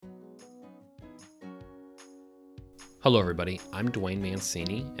Hello, everybody. I'm Dwayne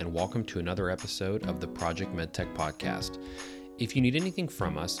Mancini, and welcome to another episode of the Project MedTech Podcast. If you need anything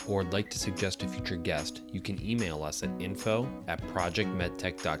from us or would like to suggest a future guest, you can email us at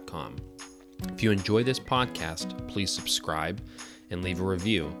info@projectmedtech.com. If you enjoy this podcast, please subscribe and leave a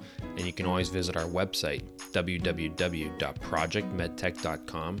review. And you can always visit our website,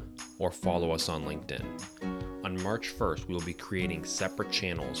 www.projectmedtech.com, or follow us on LinkedIn. On March 1st, we will be creating separate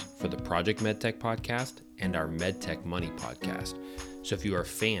channels for the Project MedTech podcast and our MedTech Money podcast. So if you are a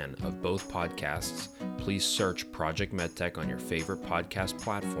fan of both podcasts, please search Project MedTech on your favorite podcast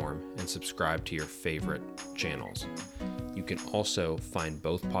platform and subscribe to your favorite channels. You can also find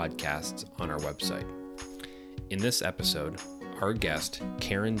both podcasts on our website. In this episode, our guest,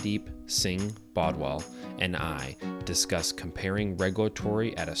 Karandeep Singh Bodwal, and I discuss comparing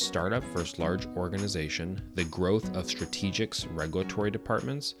regulatory at a startup versus large organization, the growth of Strategic's regulatory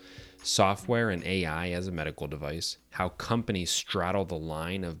departments, software and AI as a medical device, how companies straddle the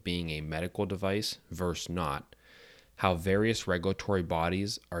line of being a medical device versus not, how various regulatory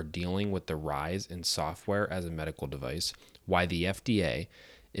bodies are dealing with the rise in software as a medical device, why the FDA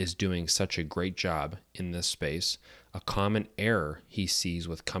is doing such a great job in this space, a common error he sees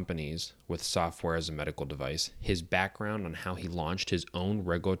with companies with software as a medical device, his background on how he launched his own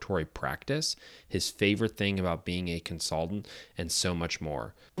regulatory practice, his favorite thing about being a consultant, and so much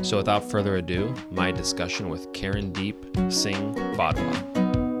more. So without further ado, my discussion with Karandeep Singh Bodwal.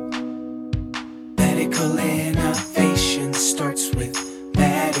 Medical innovation starts with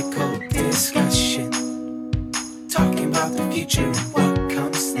medical discussion. Talking about the future and what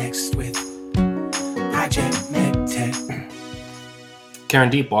comes next with Project MedTech.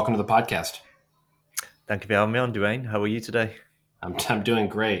 Karandeep, welcome to the podcast. Thank you for having me on, Dwayne. How are you today? I'm doing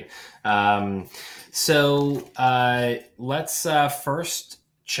great. Let's first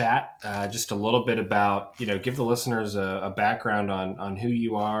chat just a little bit about, give the listeners a background on who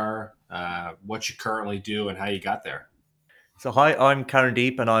you are, what you currently do, and how you got there. So, hi, I'm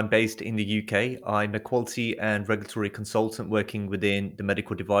Karandeep and I'm based in the UK. I'm a quality and regulatory consultant working within the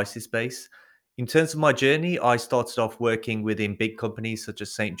medical devices space. In terms of my journey, I started off working within big companies such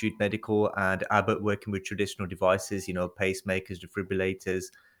as St. Jude Medical and Abbott, working with traditional devices, pacemakers, defibrillators,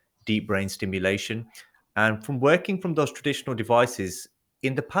 deep brain stimulation. And from working from those traditional devices,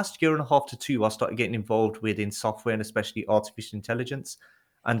 in the past year and a half to two, I started getting involved within software and especially artificial intelligence.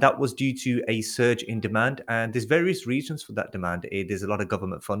 And that was due to a surge in demand. And there's various reasons for that demand. There's a lot of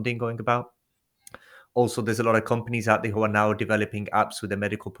government funding going about. Also, there's a lot of companies out there who are now developing apps with a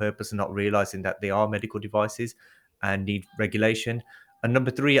medical purpose and not realizing that they are medical devices and need regulation. And number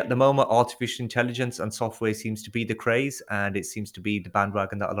three, at the moment, artificial intelligence and software seems to be the craze, and it seems to be the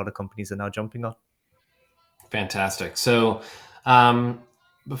bandwagon that a lot of companies are now jumping on. Fantastic. So,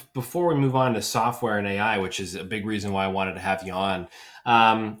 before we move on to software and AI, which is a big reason why I wanted to have you on,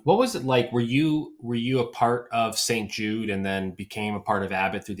 what was it like? Were you a part of St. Jude and then became a part of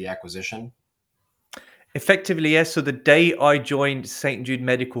Abbott through the acquisition? Effectively, yes. So the day I joined St. Jude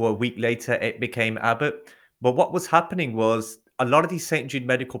Medical, a week later, it became Abbott. But what was happening was a lot of these St. Jude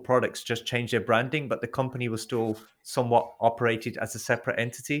Medical products just changed their branding, but the company was still somewhat operated as a separate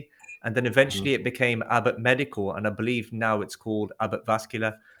entity. And then eventually it became Abbott Medical, and I believe now it's called Abbott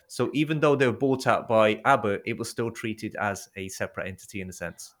Vascular. So even though they were bought out by Abbott, it was still treated as a separate entity in a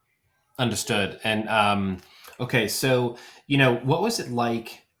sense. Understood. And okay, so what was it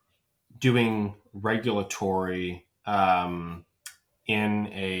like doing regulatory in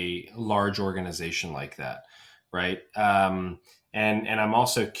a large organization like that, right? And I'm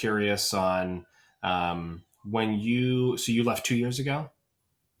also curious on when you left 2 years ago.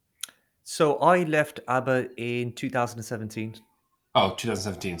 So I left Abbott in 2017. Oh,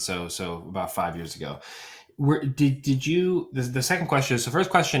 2017. So about 5 years ago. Did you? The second question is, the first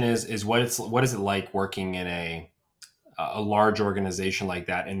question is what is it like working in a large organization like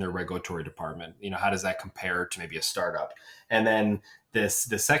that in their regulatory department? How does that compare to maybe a startup? And then the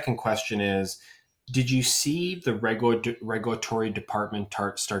second question is, did you see the regulatory department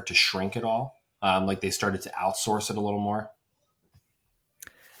start to shrink at all? Like they started to outsource it a little more?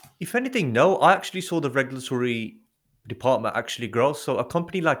 If anything, no. I actually saw the regulatory department actually grow. So a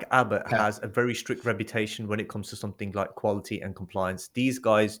company like Abbott Okay. has a very strict reputation when it comes to something like quality and compliance. These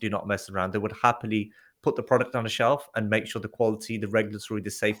guys do not mess around. They would happily put the product on a shelf and make sure the quality, the regulatory, the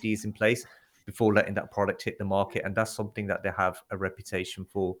safety is in place before letting that product hit the market. And that's something that they have a reputation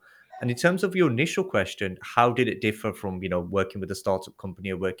for. And in terms of your initial question, how did it differ from, working with a startup company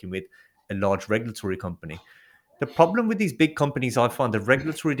or working with a large regulatory company? The problem with these big companies, I find the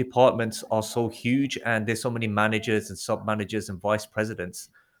regulatory departments are so huge and there's so many managers and sub managers and vice presidents.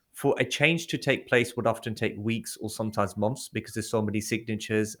 For a change to take place would often take weeks or sometimes months because there's so many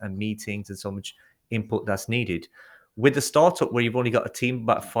signatures and meetings and so much input that's needed. With a startup where you've only got a team of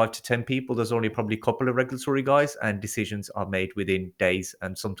about 5 to 10 people, there's only probably a couple of regulatory guys, and decisions are made within days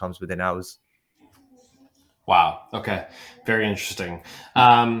and sometimes within hours. Wow. Okay. Very interesting.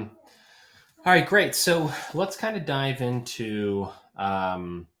 All right, great. So let's kind of dive into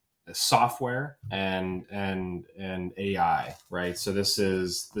software and AI, right? So this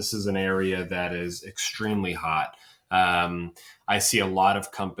is an area that is extremely hot. I see a lot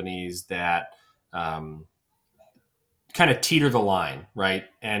of companies that um, kind of teeter the line, right?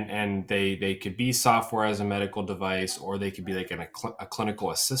 And they could be software as a medical device, or they could be like a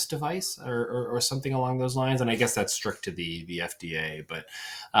clinical assist device, or something along those lines. And I guess that's strict to the FDA, but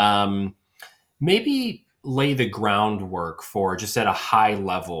maybe lay the groundwork for, just at a high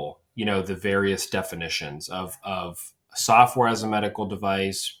level, the various definitions of software as a medical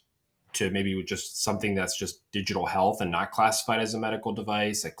device, to maybe just something that's just digital health and not classified as a medical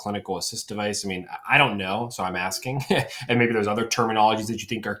device, a clinical assist device. I mean, I don't know, so I'm asking. And maybe there's other terminologies that you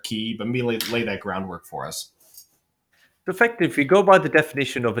think are key, but maybe lay that groundwork for us. Effectively, if you go by the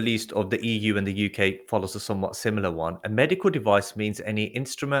definition of at least of the EU, and the UK follows a somewhat similar one, a medical device means any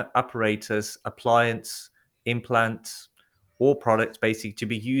instrument, apparatus, appliance, implant, or product basically to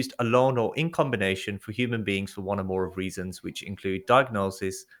be used alone or in combination for human beings for one or more of reasons, which include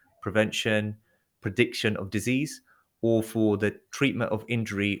diagnosis, prevention, prediction of disease, or for the treatment of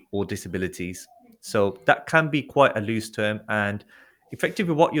injury or disabilities. So that can be quite a loose term. And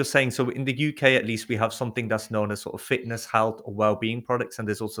effectively what you're saying, so in the UK at least, we have something that's known as sort of fitness, health, or well-being products, and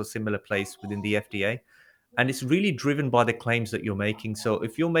there's also a similar place within the FDA, and it's really driven by the claims that you're making. So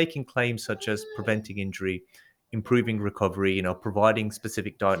if you're making claims such as preventing injury, improving recovery, providing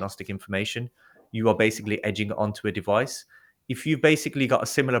specific diagnostic information, you are basically edging onto a device. If you've basically got a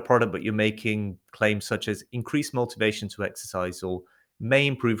similar product but you're making claims such as increased motivation to exercise, or may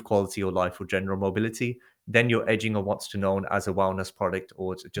improve quality of life or general mobility, then you're edging on what's known as a wellness product,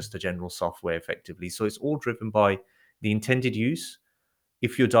 or just a general software effectively. So it's all driven by the intended use,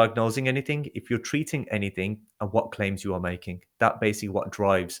 if you're diagnosing anything, if you're treating anything, and what claims you are making. That basically what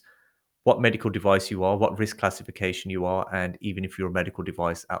drives what medical device you are, what risk classification you are, and even if you're a medical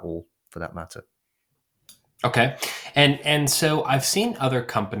device at all, for that matter. Okay, and so I've seen other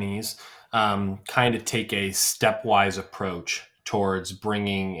companies kind of take a stepwise approach towards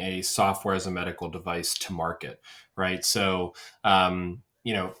bringing a software as a medical device to market, right? So,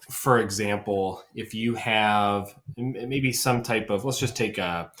 for example, if you have maybe some type of, let's just take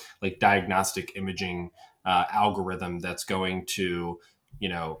a like diagnostic imaging algorithm that's going to,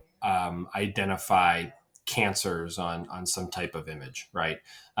 identify cancers on some type of image, right?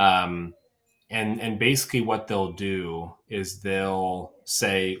 And basically what they'll do is they'll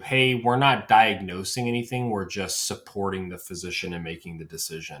say, hey, we're not diagnosing anything, we're just supporting the physician in making the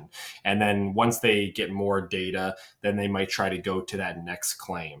decision. And then once they get more data, then they might try to go to that next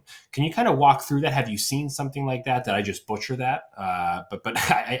claim. Can you kind of walk through that? Have you seen something like that? Did I just butcher that? But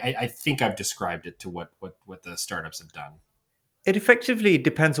I think I've described it to what the startups have done. It effectively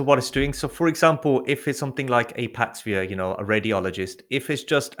depends on what it's doing. So, for example, if it's something like a Paxvia, a radiologist, if it's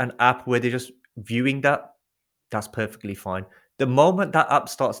just an app where they're just viewing that, that's perfectly fine. The moment that app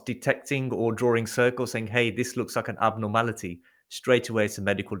starts detecting or drawing circles saying, hey, this looks like an abnormality, straight away it's a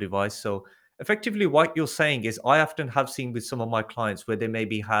medical device. So, effectively, what you're saying is, I often have seen with some of my clients where they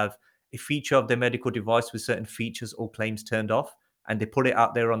maybe have a feature of their medical device with certain features or claims turned off, and they put it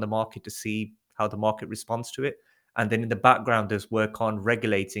out there on the market to see how the market responds to it. And then in the background, there's work on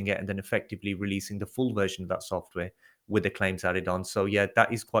regulating it and then effectively releasing the full version of that software with the claims added on. So, yeah,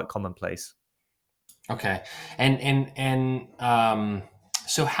 that is quite commonplace. Okay. And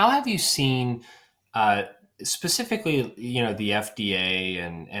so how have you seen uh, specifically, the FDA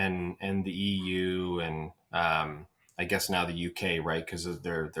and the EU and I guess now the UK, right? Because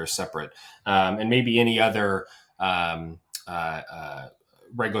they're separate, and maybe any other um,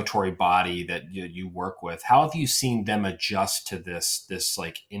 regulatory body that you work with. How have you seen them adjust to this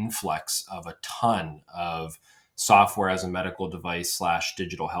like influx of a ton of software as a medical device slash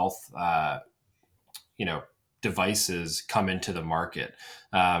digital health you know devices come into the market?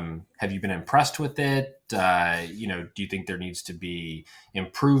 Have you been impressed with it? Do you think there needs to be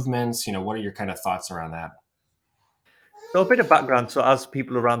improvements? What are your kind of thoughts around that? So, a bit of background. So, as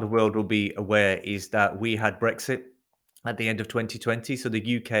people around the world will be aware, is that we had Brexit at the end of 2020. So,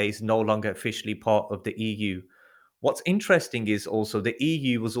 the UK is no longer officially part of the EU. What's interesting is also the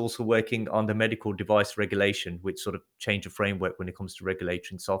EU was also working on the medical device regulation, which sort of changed the framework when it comes to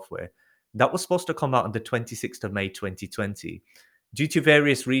regulating software. That was supposed to come out on the 26th of May 2020. Due to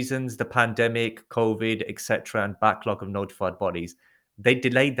various reasons, the pandemic, COVID, etc., and backlog of notified bodies, they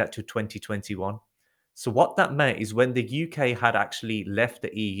delayed that to 2021. So what that meant is when the UK had actually left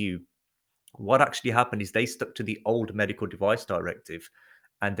the EU, what actually happened is they stuck to the old medical device directive,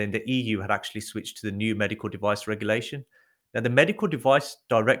 and then the EU had actually switched to the new medical device regulation. Now, the medical device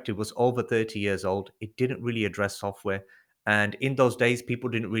directive was over 30 years old. It didn't really address software. And in those days, people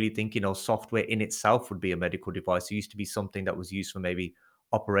didn't really think, software in itself would be a medical device. It used to be something that was used for maybe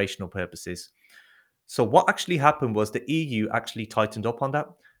operational purposes. So what actually happened was the EU actually tightened up on that.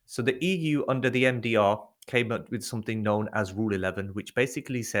 So the EU under the MDR came up with something known as Rule 11, which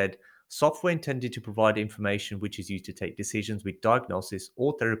basically said software intended to provide information which is used to take decisions with diagnosis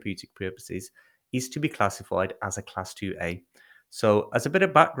or therapeutic purposes is to be classified as a Class 2A. So as a bit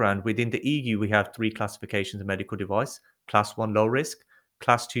of background, within the EU, we have three classifications of medical device: Class 1 low risk,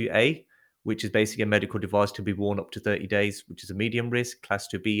 Class 2A, which is basically a medical device to be worn up to 30 days, which is a medium risk, Class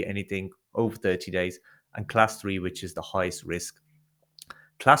 2B, anything over 30 days, and Class 3, which is the highest risk.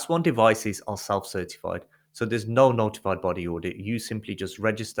 Class 1 devices are self certified, so there's no notified body audit. You simply just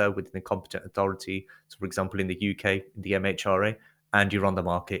register with the competent authority. So, for example, in the UK, the MHRA, and you're on the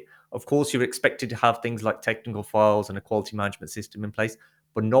market. Of course, you're expected to have things like technical files and a quality management system in place,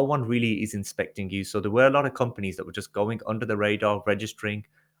 but no one really is inspecting you. So, there were a lot of companies that were just going under the radar, registering,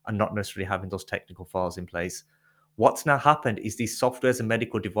 and not necessarily having those technical files in place. What's now happened is these softwares and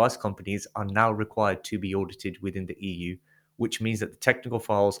medical device companies are now required to be audited within the EU, which means that the technical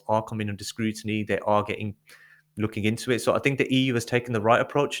files are coming under scrutiny. They are getting looking into it. So I think the EU has taken the right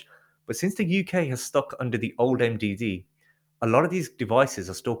approach. But since the UK has stuck under the old MDD, a lot of these devices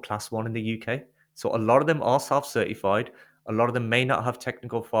are still class one in the UK. So a lot of them are self-certified. A lot of them may not have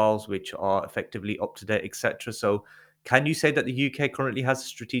technical files which are effectively up to date, etc. So can you say that the UK currently has a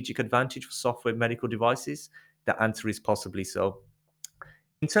strategic advantage for software medical devices? The answer is possibly so.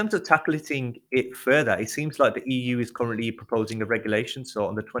 In terms of tackling it further, it seems like the EU is currently proposing a regulation. So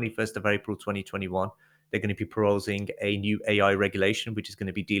on the 21st of April 2021, they're going to be proposing a new AI regulation, which is going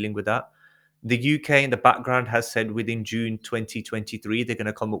to be dealing with that. The UK in the background has said within June 2023, they're going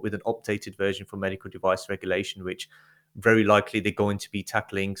to come up with an updated version for medical device regulation, which very likely they're going to be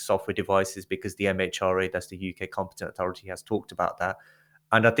tackling software devices because the MHRA, that's the UK competent authority, has talked about that.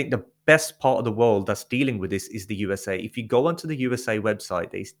 And I think the best part of the world that's dealing with this is the USA. If you go onto the USA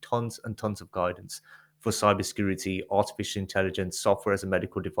website, there's tons and tons of guidance for cybersecurity, artificial intelligence, software as a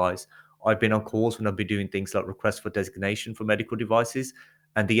medical device. I've been on calls when I've been doing things like request for designation for medical devices.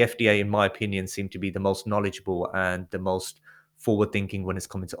 And the FDA, in my opinion, seem to be the most knowledgeable and the most forward thinking when it's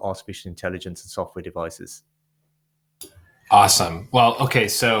coming to artificial intelligence and software devices. Awesome. Well, okay.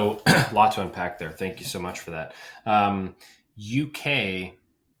 So a lot to unpack there. Thank you so much for that. UK,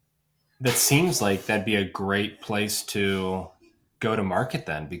 that seems like that'd be a great place to go to market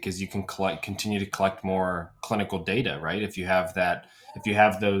then, because you can continue to collect more clinical data, right? If you have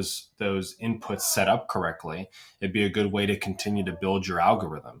those inputs set up correctly, it'd be a good way to continue to build your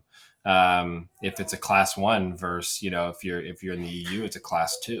algorithm. If it's a class one versus, if you're in the EU, it's a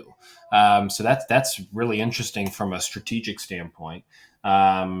class two. So that's really interesting from a strategic standpoint.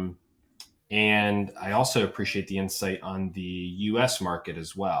 And I also appreciate the insight on the U.S. market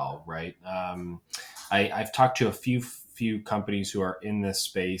as well, right? I've talked to a few companies who are in this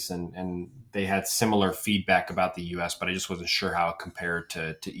space, and they had similar feedback about the U.S., but I just wasn't sure how it compared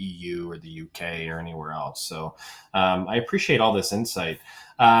to EU or the U.K. or anywhere else. So I appreciate all this insight.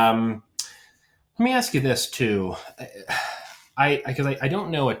 Let me ask you this too. Because I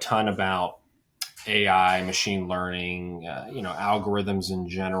don't know a ton about AI, machine learning, algorithms in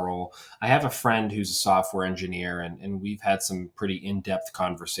general. I have a friend who's a software engineer, and we've had some pretty in-depth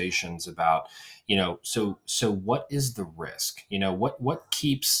conversations about, so what is the risk? What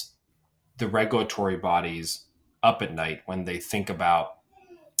keeps the regulatory bodies up at night when they think about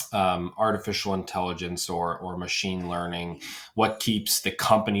artificial intelligence or machine learning? What keeps the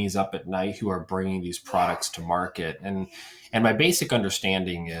companies up at night who are bringing these products to market? And my basic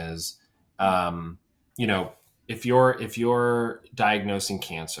understanding is, if you're diagnosing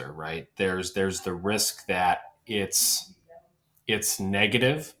cancer, right, there's the risk that it's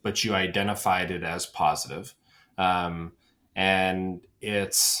negative, but you identified it as positive, and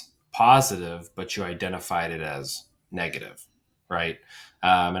it's positive, but you identified it as negative, right?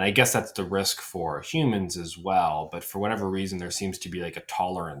 And I guess that's the risk for humans as well. But for whatever reason, there seems to be like a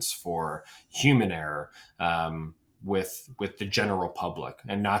tolerance for human error with the general public,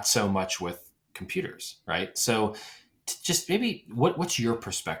 and not so much with computers, right? So just maybe what's your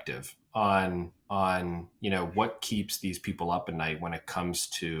perspective on what keeps these people up at night when it comes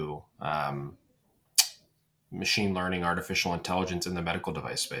to machine learning, artificial intelligence in the medical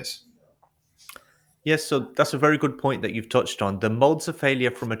device space? Yes, so that's a very good point that you've touched on. The modes of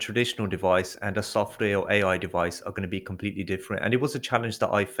failure from a traditional device and a software or AI device are going to be completely different. And it was a challenge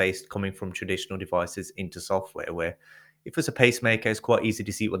that I faced coming from traditional devices into software, where if it's a pacemaker, it's quite easy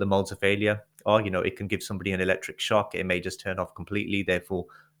to see what the modes of failure are. It can give somebody an electric shock. It may just turn off completely, therefore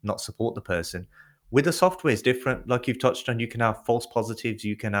not support the person. With the software, it's different. Like you've touched on, you can have false positives,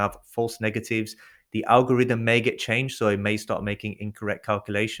 you can have false negatives. The algorithm may get changed, so it may start making incorrect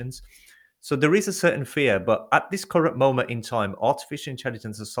calculations. So there is a certain fear, but at this current moment in time, artificial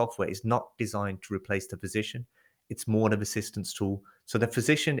intelligence and software is not designed to replace the physician. It's more an assistance tool. So the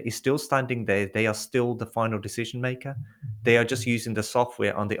physician is still standing there. They are still the final decision maker. They are just using the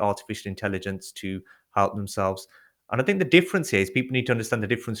software on the artificial intelligence to help themselves. And I think the difference here is people need to understand the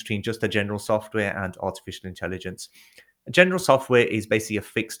difference between just a general software and artificial intelligence. A general software is basically a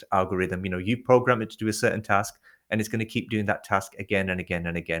fixed algorithm. You program it to do a certain task, and it's going to keep doing that task again and again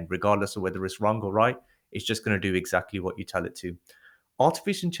and again, regardless of whether it's wrong or right. It's just going to do exactly what you tell it to.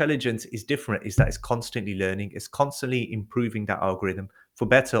 Artificial intelligence is different, is that it's constantly learning, it's constantly improving that algorithm for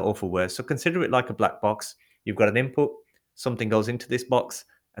better or for worse. So consider it like a black box. You've got an input, something goes into this box,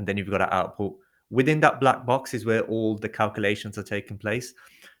 and then you've got an output. Within that black box is where all the calculations are taking place.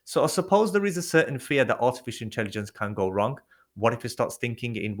 So I suppose there is a certain fear that artificial intelligence can go wrong. What if it starts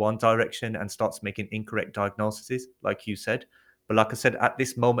thinking in one direction and starts making incorrect diagnoses, like you said? But like I said, at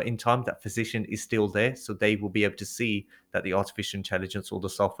this moment in time, that physician is still there. So they will be able to see that the artificial intelligence or the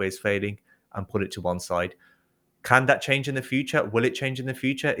software is failing and put it to one side. Can that change in the future? Will it change in the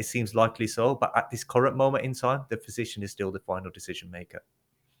future? It seems likely so. But at this current moment in time, the physician is still the final decision maker.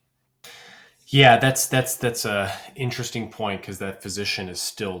 Yeah, that's a interesting point because that physician is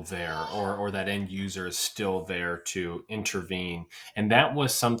still there, or that end user is still there to intervene, and that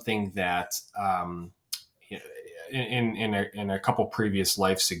was something that in a couple previous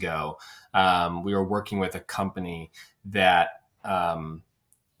lives ago, we were working with a company that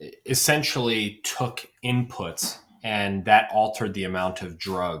essentially took inputs and that altered the amount of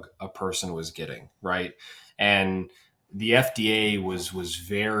drug a person was getting, right? And the FDA was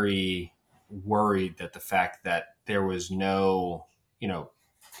very worried that the fact that there was no,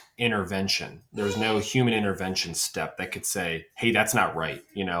 intervention, there was no human intervention step that could say, hey, that's not right,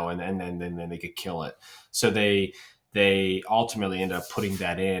 and then they could kill it. So they ultimately ended up putting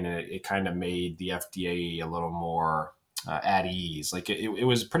that in, and it kind of made the FDA a little more at ease. Like it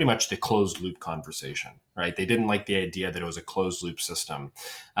was pretty much the closed loop conversation, right? They didn't like the idea that it was a closed loop system.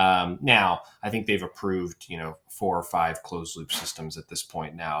 Now, I think they've approved, 4 or 5 closed loop systems at this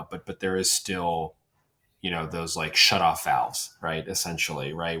point now, but there is still, those like shut off valves, right?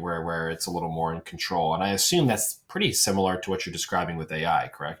 Essentially, right? Where it's a little more in control. And I assume that's pretty similar to what you're describing with AI,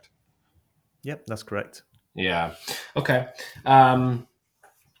 correct? Yep, that's correct. Yeah. Okay.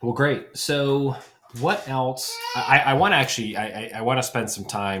 Well, great. So, what else? I want to actually, I want to spend some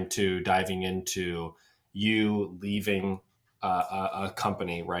time to diving into you leaving a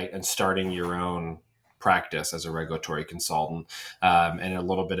company, right, and starting your own practice as a regulatory consultant, and a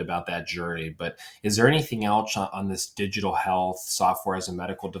little bit about that journey. But is there anything else on this digital health software as a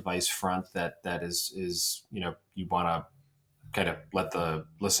medical device front that is you want to kind of let the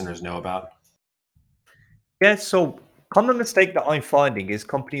listeners know about? Yeah, so common mistake that I'm finding is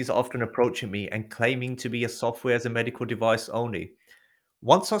companies are often approaching me and claiming to be a software as a medical device only.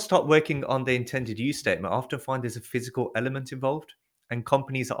 Once I start working on the intended use statement, I often find there's a physical element involved, and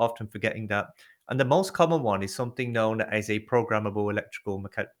companies are often forgetting that. And the most common one is something known as a programmable electrical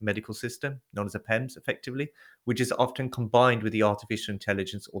medical system, known as a PEMS effectively, which is often combined with the artificial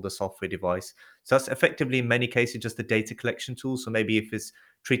intelligence or the software device. So that's effectively, in many cases, just a data collection tool. So maybe if it's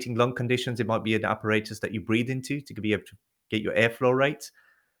treating lung conditions, it might be an apparatus that you breathe into to be able to get your airflow rates.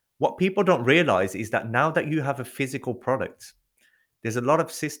 What people don't realize is that now that you have a physical product, there's a lot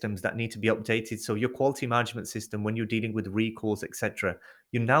of systems that need to be updated. So your quality management system, when you're dealing with recalls, etc.,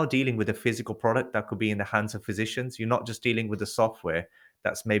 you're now dealing with a physical product that could be in the hands of physicians. You're not just dealing with the software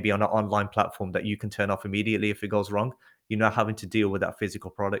that's maybe on an online platform that you can turn off immediately if it goes wrong. You're now having to deal with that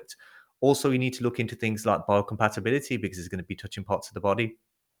physical product. Also, you need to look into things like biocompatibility because it's going to be touching parts of the body,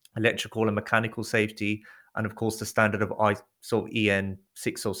 electrical and mechanical safety, and of course the standard of ISO EN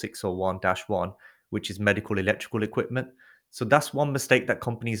 60601-1, which is medical electrical equipment. So that's one mistake that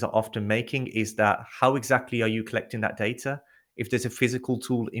companies are often making, is that how exactly are you collecting that data? If there's a physical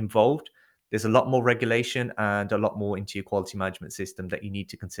tool involved, there's a lot more regulation and a lot more into your quality management system that you need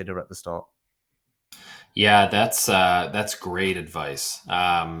to consider at the start. Yeah, that's great advice,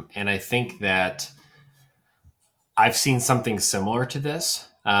 and I think that I've seen something similar to this.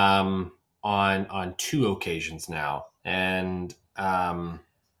 on two occasions now, and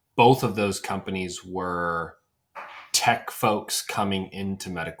both of those companies were tech folks coming into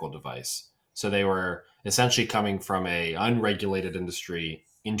medical device. So they were essentially coming from a unregulated industry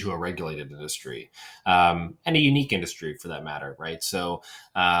into a regulated industry, and a unique industry for that matter, right? So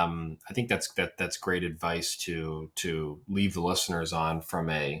I think that's great advice to leave the listeners on from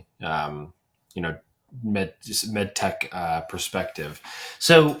a you know med tech perspective.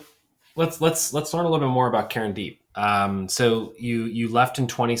 So let's learn a little bit more about Karen Deep. So you left in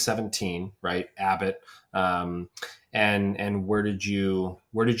 2017, right? Abbott. Um, and where did you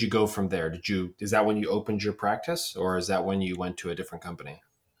go from there? Is that when you opened your practice, or is that when you went to a different company?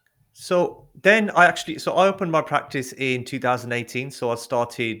 So I opened my practice in 2018. So I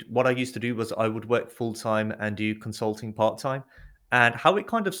started, what I used to do was I would work full time and do consulting part time. And how it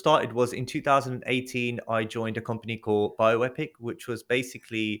kind of started was in 2018, I joined a company called BioEpic, which was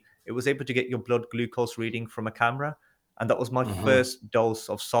basically, it was able to get your blood glucose reading from a camera. And that was my Mm-hmm. first dose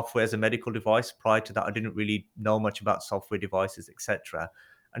of software as a medical device. Prior to that, I didn't really know much about software devices, etc.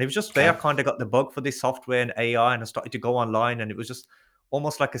 And it was just there, I Okay. kind of got the bug for this software and AI, and I started to go online, and it was just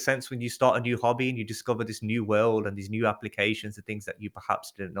almost like a sense when you start a new hobby and you discover this new world and these new applications and things that you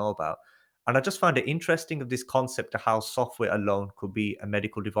perhaps didn't know about. And I just found it interesting of this concept of how software alone could be a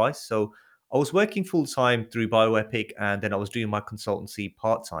medical device. So I was working full time through BioEpic, and then I was doing my consultancy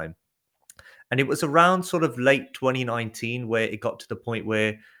part time. And it was around sort of late 2019 where it got to the point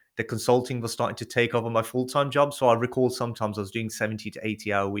where the consulting was starting to take over my full time job. So I recall sometimes I was doing 70 to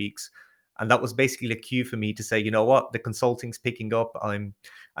 80-hour weeks. And that was basically a cue for me to say, you know what, the consulting's picking up. And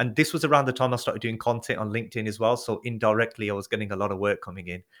this was around the time I started doing content on LinkedIn as well. So indirectly, I was getting a lot of work coming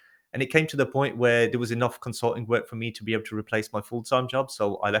in. And it came to the point where there was enough consulting work for me to be able to replace my full time job.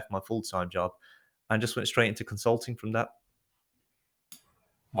 So I left my full time job and just went straight into consulting from that.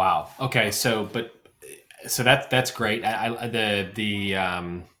 Wow. Okay. So that's great.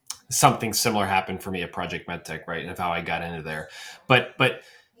 The something similar happened for me at Project MedTech, right? And of how I got into there. But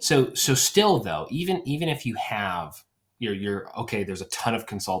so still though, even if you have you're okay, there's a ton of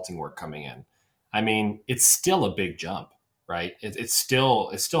consulting work coming in. I mean, it's still a big jump, right? It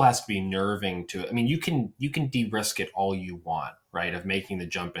still has to be nerving to. I mean, you can de-risk it all you want, right? Of making the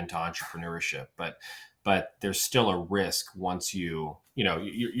jump into entrepreneurship, but there's still a risk once you're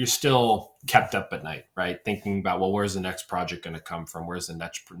still kept up at night, right? Thinking about, well, where's the next project going to come from? Where's the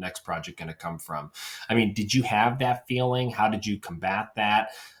next project going to come from? I mean, did you have that feeling? How did you combat that?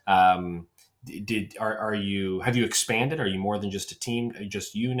 Did are you have you expanded? Are you more than just a team? Are you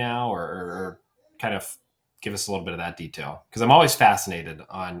just you now, or kind of give us a little bit of that detail? Because I'm always fascinated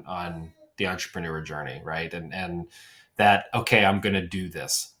on the entrepreneur journey, right? And that, okay, I'm going to do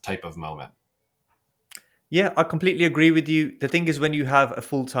this type of moment. Yeah, I completely agree with you. The thing is, when you have a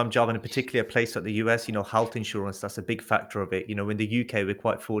full time job in a particular place like the US, health insurance, that's a big factor of it. In the UK, we're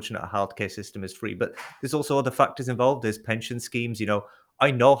quite fortunate our healthcare system is free, but there's also other factors involved. There's pension schemes. I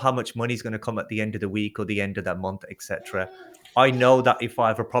know how much money is going to come at the end of the week or the end of that month, etc. I know that if I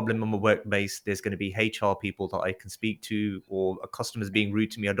have a problem on my workplace, there's going to be HR people that I can speak to, or a customer's being rude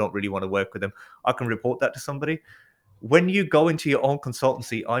to me. I don't really want to work with them. I can report that to somebody. When you go into your own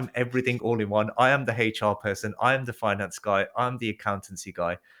consultancy, I'm everything all in one. I am the HR person, I am the finance guy, I'm the accountancy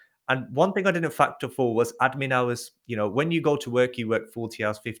guy. And one thing I didn't factor for was admin hours. When you go to work, you work 40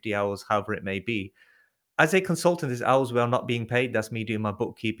 hours, 50 hours, however it may be. As a consultant, there's hours where I'm not being paid. That's me doing my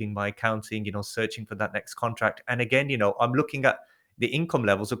bookkeeping, my accounting, searching for that next contract. And again, I'm looking at the income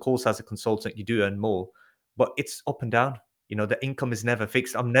levels. Of course, as a consultant, you do earn more, but it's up and down. The income is never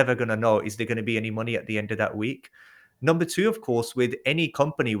fixed. I'm never going to know, is there going to be any money at the end of that week? Number two, of course, with any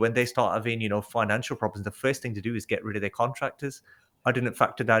company, when they start having, financial problems, the first thing to do is get rid of their contractors. I didn't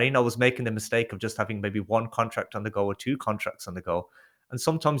factor that in. I was making the mistake of just having maybe one contract on the go or two contracts on the go. And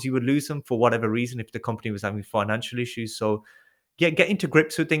sometimes you would lose them for whatever reason if the company was having financial issues. So yeah, getting to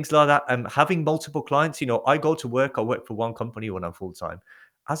grips with things like that. Having multiple clients. I go to work. I work for one company when I'm full time.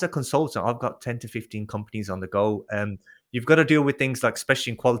 As a consultant, I've got 10 to 15 companies on the go. You've got to deal with things like,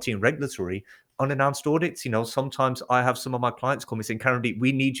 especially in quality and regulatory, unannounced audits. Sometimes I have some of my clients call me saying, "Karen,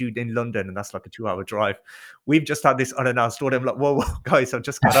 we need you in London," and that's like a 2-hour drive. We've just had this unannounced audit. I'm like, whoa, whoa, guys, I've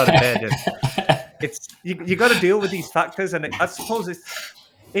just got out of bed, and it's you got to deal with these factors. And I suppose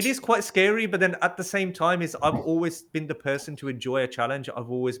it is quite scary, but then at the same time, is I've always been the person to enjoy a challenge. I've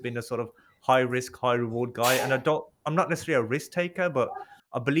always been a sort of high risk, high reward guy, and I'm not necessarily a risk taker, but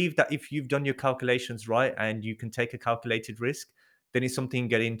I believe that if you've done your calculations right and you can take a calculated risk, then it's something you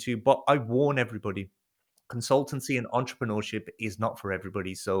get into. But I warn everybody, consultancy and entrepreneurship is not for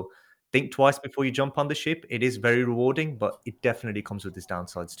everybody. So think twice before you jump on the ship. It is very rewarding, but it definitely comes with its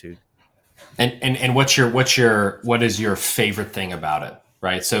downsides too. And what is your favorite thing about it?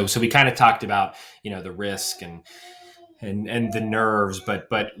 Right. So we kind of talked about, the risk and the nerves,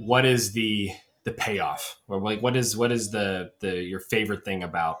 but what is the payoff? Or like what is the your favorite thing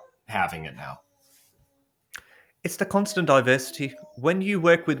about having it now? It's the constant diversity. When you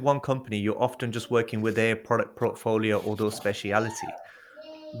work with one company, you're often just working with their product portfolio or their speciality.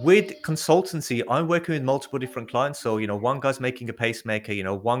 With consultancy, I'm working with multiple different clients. So, one guy's making a pacemaker,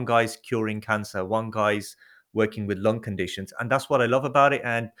 one guy's curing cancer, one guy's working with lung conditions. And that's what I love about it.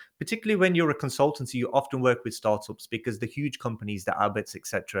 And particularly when you're a consultancy, you often work with startups because the huge companies, the Abbott's,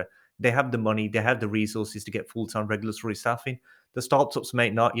 etc., they have the money, they have the resources to get full-time regulatory staffing. The startups may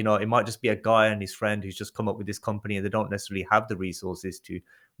not, it might just be a guy and his friend who's just come up with this company and they don't necessarily have the resources to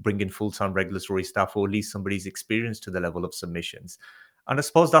bring in full-time regulatory staff, or at least somebody's experienced to the level of submissions. And I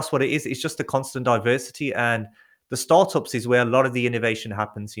suppose that's what it is. It's just the constant diversity. And the startups is where a lot of the innovation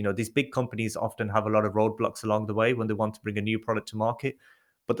happens. These big companies often have a lot of roadblocks along the way when they want to bring a new product to market.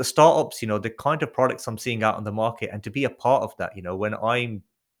 But the startups, the kind of products I'm seeing out on the market, and to be a part of that, when I'm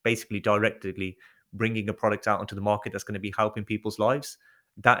basically directly bringing a product out onto the market that's going to be helping people's lives,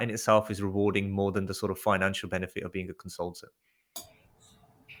 that in itself is rewarding more than the sort of financial benefit of being a consultant.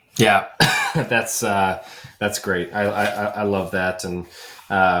 Yeah, that's great. I love that, and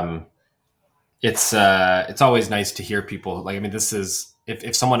um, it's always nice to hear people like. I mean, this is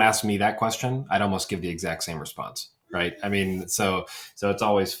if someone asked me that question, I'd almost give the exact same response, right? I mean, so it's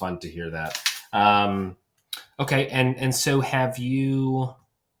always fun to hear that. Okay, and so have you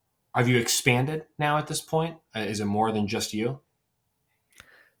expanded now at this point? Is it more than just you?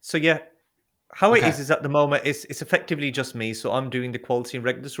 So yeah, how it Okay, is at the moment, it's effectively just me. So I'm doing the quality and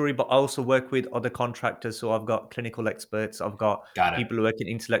regulatory, but I also work with other contractors. So I've got clinical experts, I've got got it. people who work in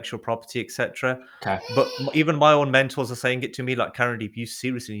intellectual property, etc. Okay, But even my own mentors are saying it to me, like, Karen Deep, you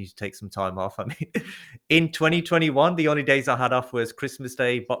seriously need to take some time off. I mean, in 2021, the only days I had off was Christmas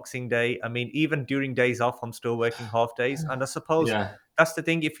Day, Boxing Day. I mean, even during days off, I'm still working half days. And I suppose yeah, that's the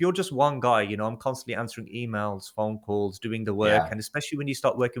thing. If you're just one guy, I'm constantly answering emails, phone calls, doing the work. yeah, And especially when you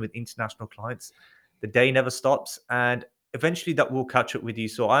start working with international clients, the day never stops. And eventually that will catch up with you.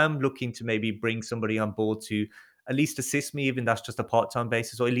 So I am looking to maybe bring somebody on board to at least assist me, even that's just a part-time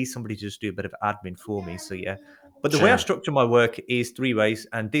basis, or at least somebody to just do a bit of admin for me. So yeah. But the way I sure. structure my work is three ways.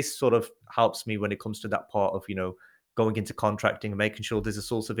 And this sort of helps me when it comes to that part of, going into contracting and making sure there's a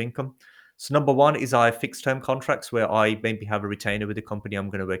source of income. So number one is I have fixed term contracts where I maybe have a retainer with the company.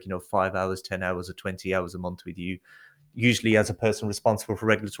 I'm going to work, 5 hours, 10 hours, or 20 hours a month with you, usually as a person responsible for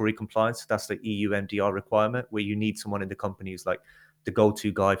regulatory compliance. That's the EU MDR requirement, where you need someone in the company who's like the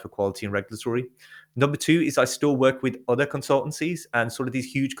go-to guy for quality and regulatory. Number two is I still work with other consultancies, and sort of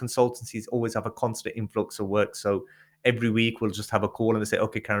these huge consultancies always have a constant influx of work. So every week we'll just have a call and they say,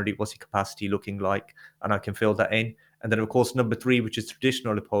 okay, Karen, what's your capacity looking like? And I can fill that in. And then of course, number three, which is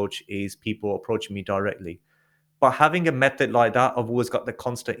traditional approach, is people approaching me directly. But having a method like that, I've always got the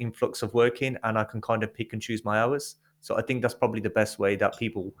constant influx of working and I can kind of pick and choose my hours. So I think that's probably the best way that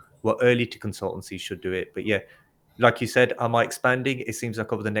people who are early to consultancy should do it. But yeah, like you said, am I expanding? It seems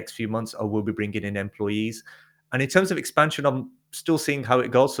like over the next few months, I will be bringing in employees. And in terms of expansion, I'm still seeing how it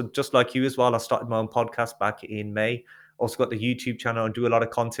goes. So just like you as well, I started my own podcast back in May. Also got the YouTube channel and do a lot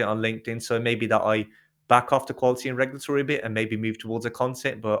of content on LinkedIn. So maybe that I back off the quality and regulatory a bit and maybe move towards the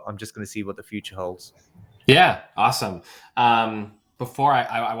content, but I'm just going to see what the future holds. Yeah, awesome. Before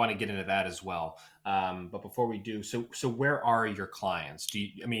I want to get into that as well. But before we do, so where are your clients?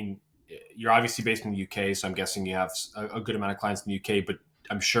 I mean, you're obviously based in the UK, so I'm guessing you have a good amount of clients in the UK, but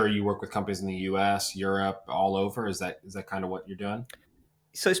I'm sure you work with companies in the US, Europe, all over. Is that kind of what you're doing?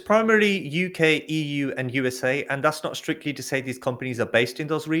 So it's primarily UK, EU, and USA, and that's not strictly to say these companies are based in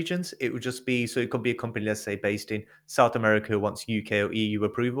those regions. It would just be, so it could be a company, let's say, based in South America who wants UK or EU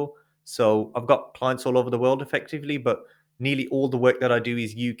approval. So I've got clients all over the world effectively, but nearly all the work that I do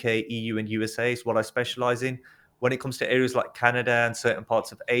is UK, EU, and USA is what I specialize in. When it comes to areas like Canada and certain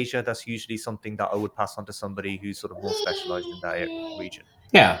parts of Asia, that's usually something that I would pass on to somebody who's sort of more specialized in that region.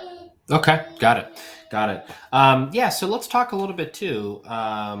 Yeah. Okay. Got it. Got it. Yeah. So let's talk a little bit too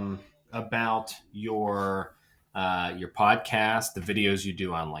about your podcast, the videos you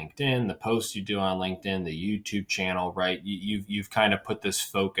do on LinkedIn, the posts you do on LinkedIn, the YouTube channel. Right. You've kind of put this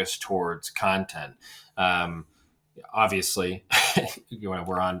focus towards content. Um, Obviously,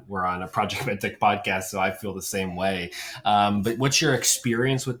 we're on a Project MedTech podcast, so I feel the same way. But what's your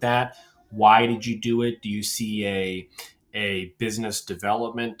experience with that? Why did you do it? Do you see a business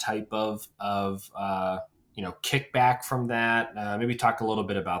development type of kickback from that? Maybe talk a little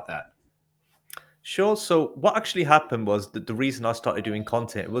bit about that. Sure. So what actually happened was that the reason I started doing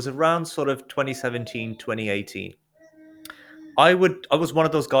content was around sort of 2017, 2018. I was one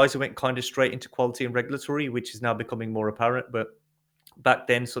of those guys who went kind of straight into quality and regulatory, which is now becoming more apparent. But back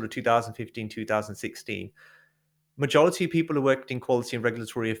then, sort of 2015, 2016, majority of people who worked in quality and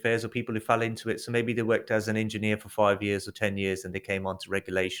regulatory affairs are people who fell into it. So maybe they worked as an engineer for 5 years or 10 years and they came onto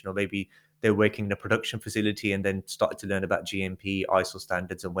regulation, or maybe they're working in a production facility and then started to learn about GMP, ISO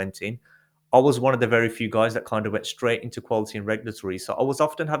standards and went in. I was one of the very few guys that kind of went straight into quality and regulatory. So I was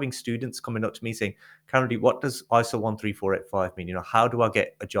often having students coming up to me saying, Karen, what does ISO 13485 mean? How do I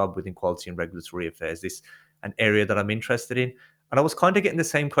get a job within quality and regulatory affairs? This an area that I'm interested in. And I was kind of getting the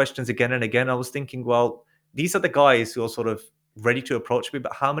same questions again and again. I was thinking, well, these are the guys who are sort of ready to approach me,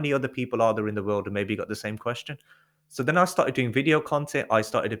 but how many other people are there in the world who maybe got the same question? So then I started doing video content. I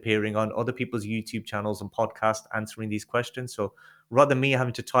started appearing on other people's YouTube channels and podcasts answering these questions. So rather than me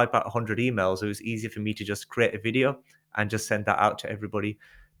having to type out 100 emails, it was easier for me to just create a video and just send that out to everybody.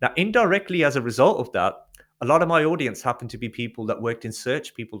 Now, indirectly, as a result of that, a lot of my audience happened to be people that worked in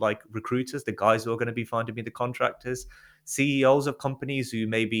search, people like recruiters, the guys who are going to be finding me the contractors, CEOs of companies who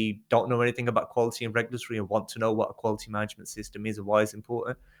maybe don't know anything about quality and regulatory and want to know what a quality management system is and why it's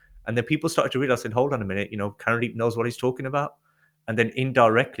important. And then people started to realize, and hold on a minute, Karen Deep knows what he's talking about. And then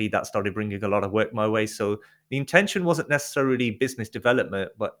indirectly, that started bringing a lot of work my way. So the intention wasn't necessarily business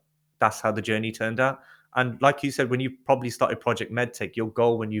development, but that's how the journey turned out. And like you said, when you probably started Project MedTech, your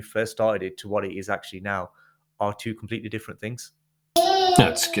goal when you first started it to what it is actually now are two completely different things.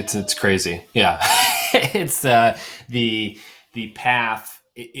 No, it's crazy. Yeah. It's the path.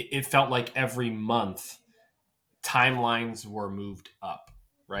 It felt like every month timelines were moved up,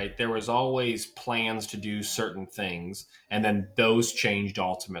 right? There was always plans to do certain things, and then those changed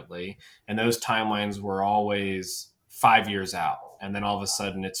ultimately. And those timelines were always 5 years out. And then all of a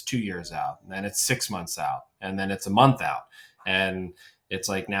sudden it's 2 years out, and then it's 6 months out, and then it's a month out. And it's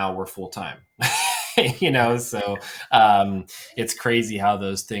like, now we're full time, so it's crazy how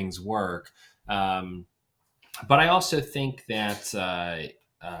those things work. But I also think that,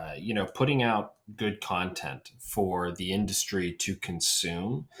 putting out good content for the industry to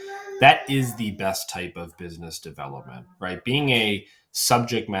consume, that is the best type of business development, right? Being a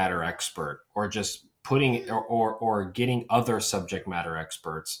subject matter expert, or just putting or getting other subject matter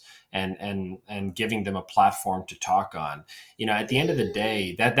experts and giving them a platform to talk on. At the end of the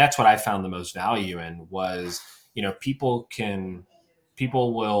day, that's what I found the most value in was, people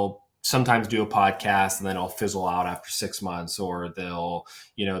will sometimes do a podcast and then it'll fizzle out after 6 months, or they'll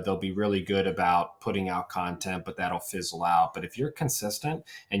be really good about putting out content, but that'll fizzle out. But if you're consistent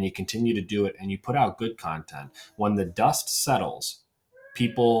and you continue to do it and you put out good content, when the dust settles,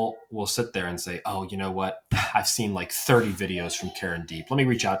 people will sit there and say, oh, you know what? I've seen like 30 videos from Karen Deep. Let me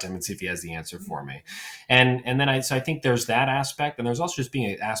reach out to him and see if he has the answer for me. And then I think there's that aspect. And there's also just being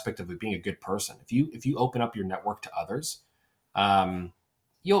an aspect of it being a good person. If you open up your network to others,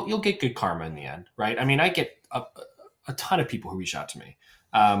 you'll get good karma in the end, right? I mean, I get a ton of people who reach out to me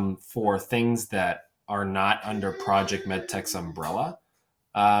for things that are not under Project MedTech's umbrella.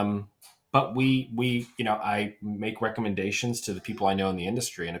 But I make recommendations to the people I know in the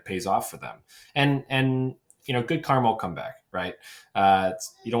industry, and it pays off for them. And good karma will come back, right?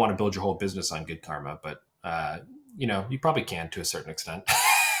 You don't want to build your whole business on good karma, but you probably can to a certain extent.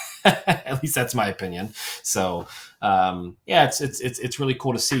 At least that's my opinion. So it's really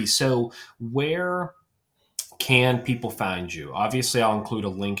cool to see. So where can people find you? Obviously, I'll include a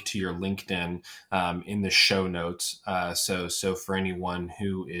link to your LinkedIn in the show notes. So for anyone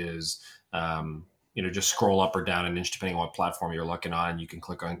who is just scroll up or down an inch depending on what platform you're looking on, you can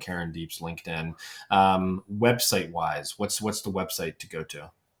click on Karen Deep's LinkedIn. Website wise, what's the website to go to?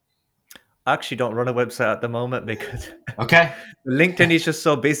 I actually don't run a website at the moment because okay, LinkedIn is just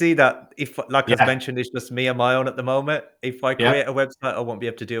so busy that I've mentioned, it's just me on my own at the moment. If I create a website, I won't be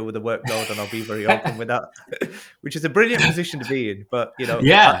able to deal with the workload, and I'll be very open with that, which is a brilliant position to be in. But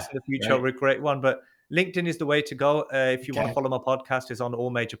perhaps in the future I'll recreate one. But LinkedIn is the way to go. If you want to follow my podcast, it's on all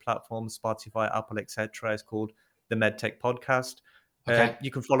major platforms, Spotify, Apple, etc. It's called the MedTech Podcast.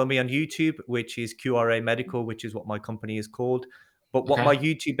 You can follow me on YouTube, which is QRA Medical, which is what my company is called. But what my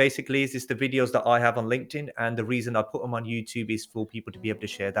YouTube basically is the videos that I have on LinkedIn. And the reason I put them on YouTube is for people to be able to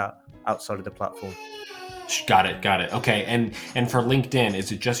share that outside of the platform. Got it. Okay. And for LinkedIn,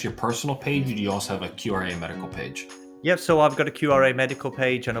 is it just your personal page, or do you also have a QRA Medical page? Yep. So I've got a QRA Medical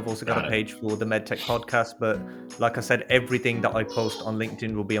page, and I've also got a page for the MedTech Podcast. But like I said, everything that I post on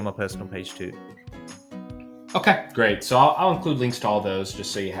LinkedIn will be on my personal page too. Okay, great. So I'll include links to all those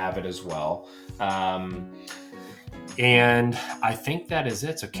just so you have it as well. And I think that is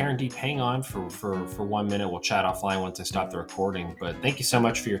it. So Karen Deep, hang on for 1 minute. We'll chat offline once I stop the recording. But thank you so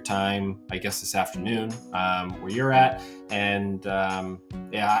much for your time, I guess this afternoon, where you're at. And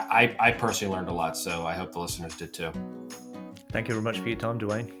I personally learned a lot. So I hope the listeners did too. Thank you very much for your time,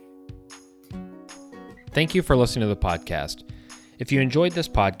 Dwayne. Thank you for listening to the podcast. If you enjoyed this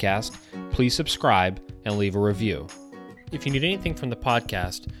podcast, please subscribe and leave a review. If you need anything from the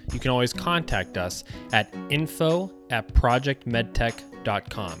podcast, you can always contact us at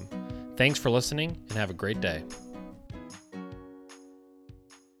info@projectmedtech.com. Thanks for listening and have a great day.